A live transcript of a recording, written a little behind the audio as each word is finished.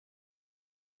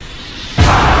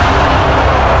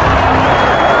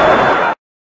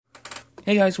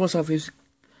Hey guys, what's up?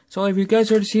 So if you guys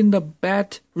already seen the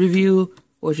bat review,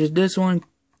 which is this one,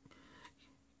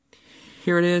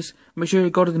 here it is. Make sure you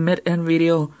go to the mid-end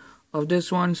video of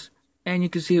this one's, and you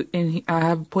can see. And I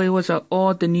have playlists of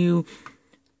all the new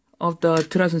of the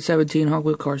 2017 Hot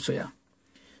Wheels cars. So yeah.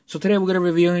 So today we're gonna be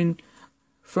reviewing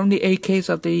from the 8Ks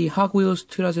of the Hot Wheels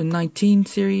 2019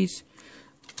 series,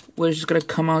 which is gonna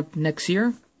come out next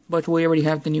year. But we already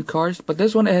have the new cars. But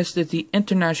this one is the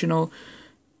international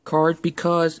card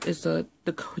because it's the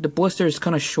blister is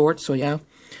kind of short. So yeah.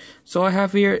 So I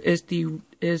have here is the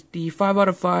 5 out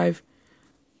of 5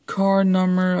 car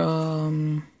number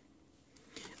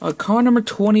car number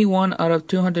 21 out of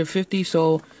 250.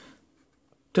 So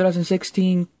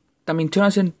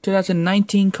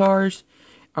 2019 cars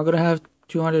are gonna have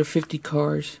 250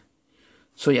 cars.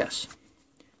 So yes.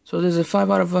 So this is a 5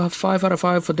 out of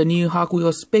 5 for the new Hot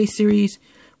Wheels Space Series.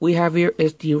 We have here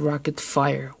is the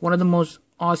RocketFire, one of the most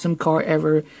awesome car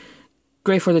ever.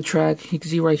 Great for the track. You can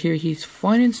see right here he's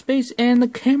flying in space and the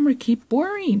camera keep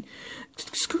blurring.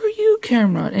 Screw you,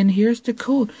 camera. And here's the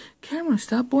code. Camera,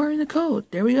 stop blurring the code.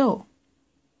 There we go.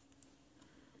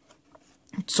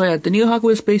 So yeah, the new Hot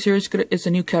Wheels Space Series is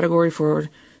a new category for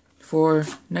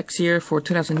next year, for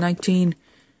 2019.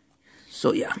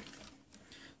 So yeah.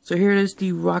 So here is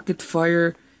the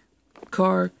RocketFire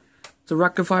car. It's a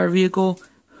RocketFire vehicle,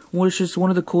 which is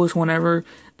one of the coolest one ever.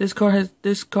 This car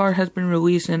has been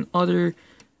released in other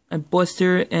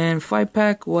blister and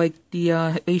 5-pack, like the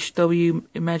HW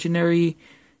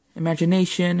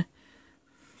Imagination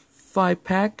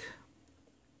 5-pack,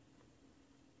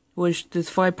 which this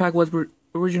 5-pack was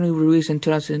originally released in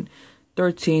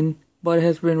 2013, but it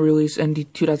has been released in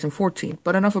 2014.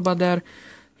 But enough about that.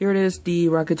 Here it is, the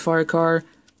RocketFire car.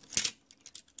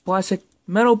 Plastic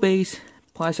metal base,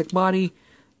 plastic body,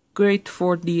 great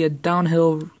for the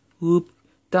downhill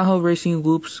racing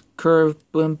loops, curve,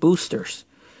 and boosters.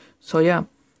 So yeah,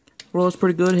 rolls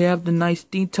pretty good. He have the nice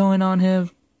detailing on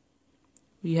him.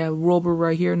 We have rubber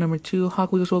right here, number 2.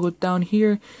 Hot Wheels logo down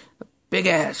here. A big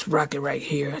ass rocket right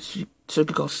here, so it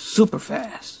could go super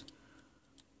fast.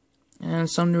 And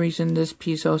some reason this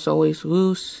piece is always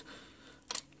loose.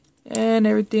 And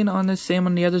everything on the same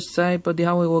on the other side, but the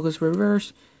Hot Wheels logo is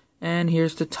reversed. And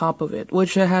here's the top of it,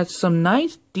 which has some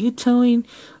nice detailing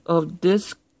of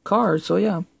this car. So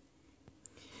yeah,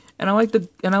 and I like the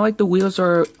wheels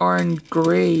are in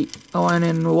gray, and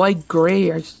in light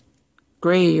gray or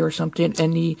something.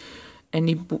 And the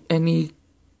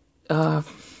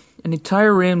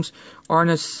tire rims are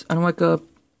on like a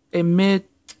mid,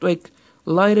 like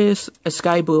lightest a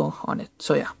sky blue on it.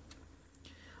 So yeah.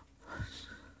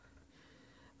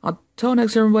 Until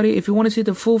next, everybody, if you want to see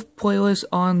the full playlist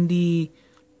on the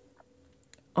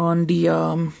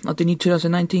new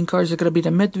 2019 cars, it's gonna be the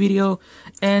mid video,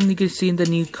 and you can see the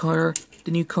new car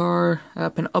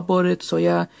have been uploaded. So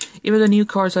yeah, even the new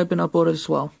cars have been uploaded as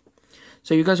well.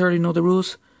 So you guys already know the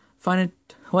rules. Find it,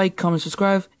 like, comment,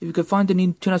 subscribe. If you could find the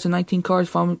new 2019 cars,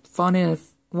 found it at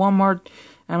Walmart,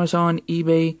 Amazon,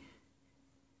 eBay,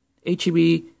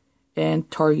 HEB, and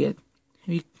Target.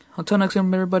 Until next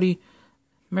time, everybody.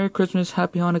 Merry Christmas,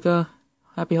 Happy Hanukkah,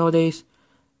 Happy Holidays.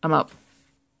 I'm out.